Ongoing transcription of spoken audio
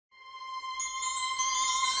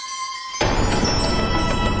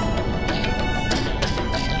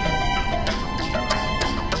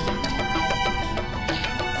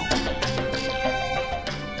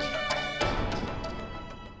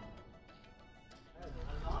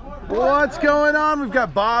What's going on? We've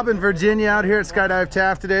got Bob and Virginia out here at Skydive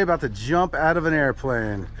Taft today, about to jump out of an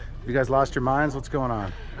airplane. You guys lost your minds? What's going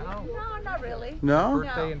on? No, not really. No?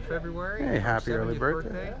 Birthday in February. Hey, happy early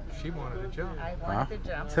birthday. She wanted to jump. I wanted to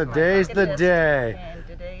jump. Today's the day.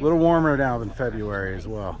 A little warmer now than February as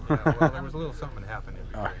well. Yeah, well, there was a little something happening.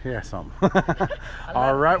 Yeah, something.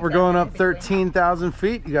 All right, we're going up 13,000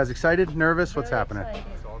 feet. You guys excited? Nervous? What's happening?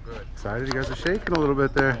 It's all good. Excited? You guys are shaking a little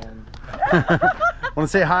bit there. Want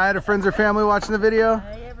to say hi to friends or family watching the video?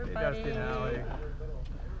 Hi, everybody.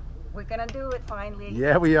 We're gonna do it finally.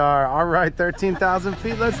 Yeah, we are. All right, 13,000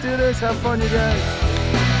 feet. Let's do this. Have fun, you guys.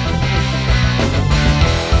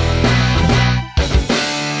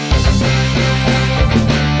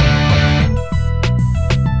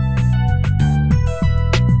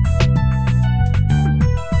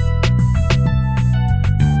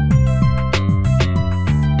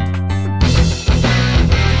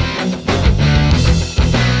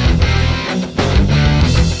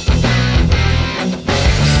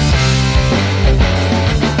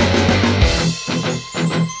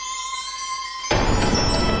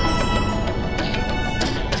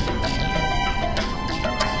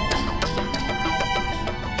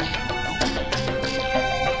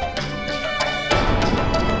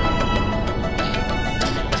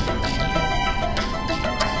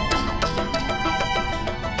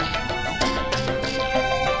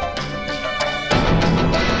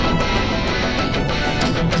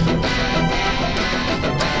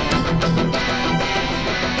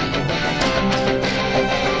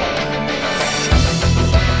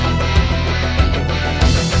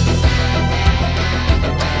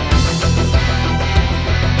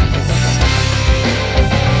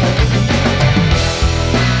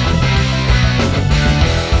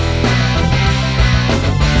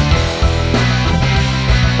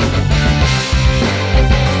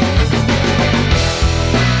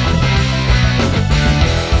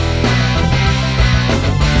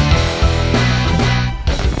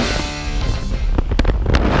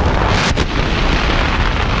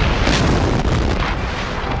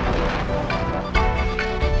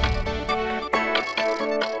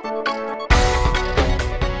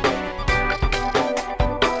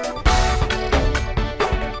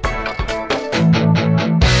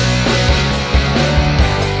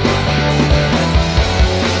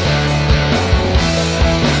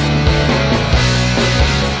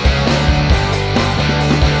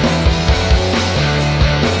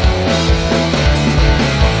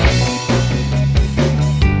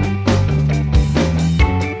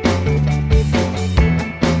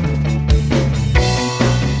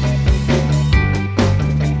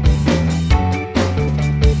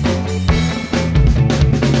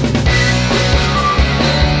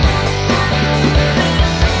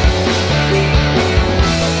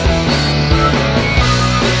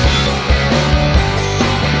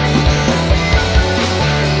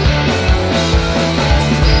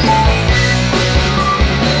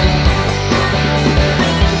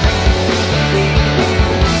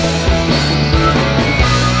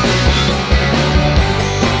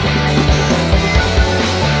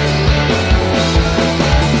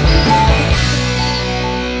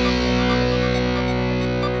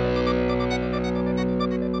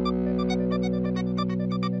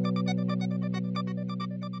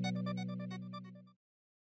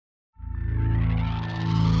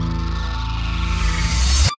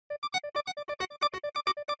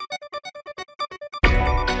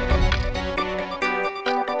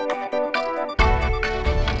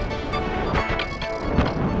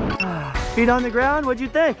 Feet on the ground, what'd you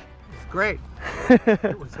think? It's great.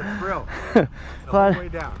 It was a thrill. The whole way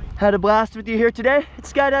down. Had a blast with you here today at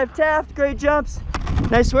Skydive Taft. Great jumps.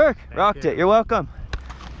 Nice work. Rocked it. You're welcome.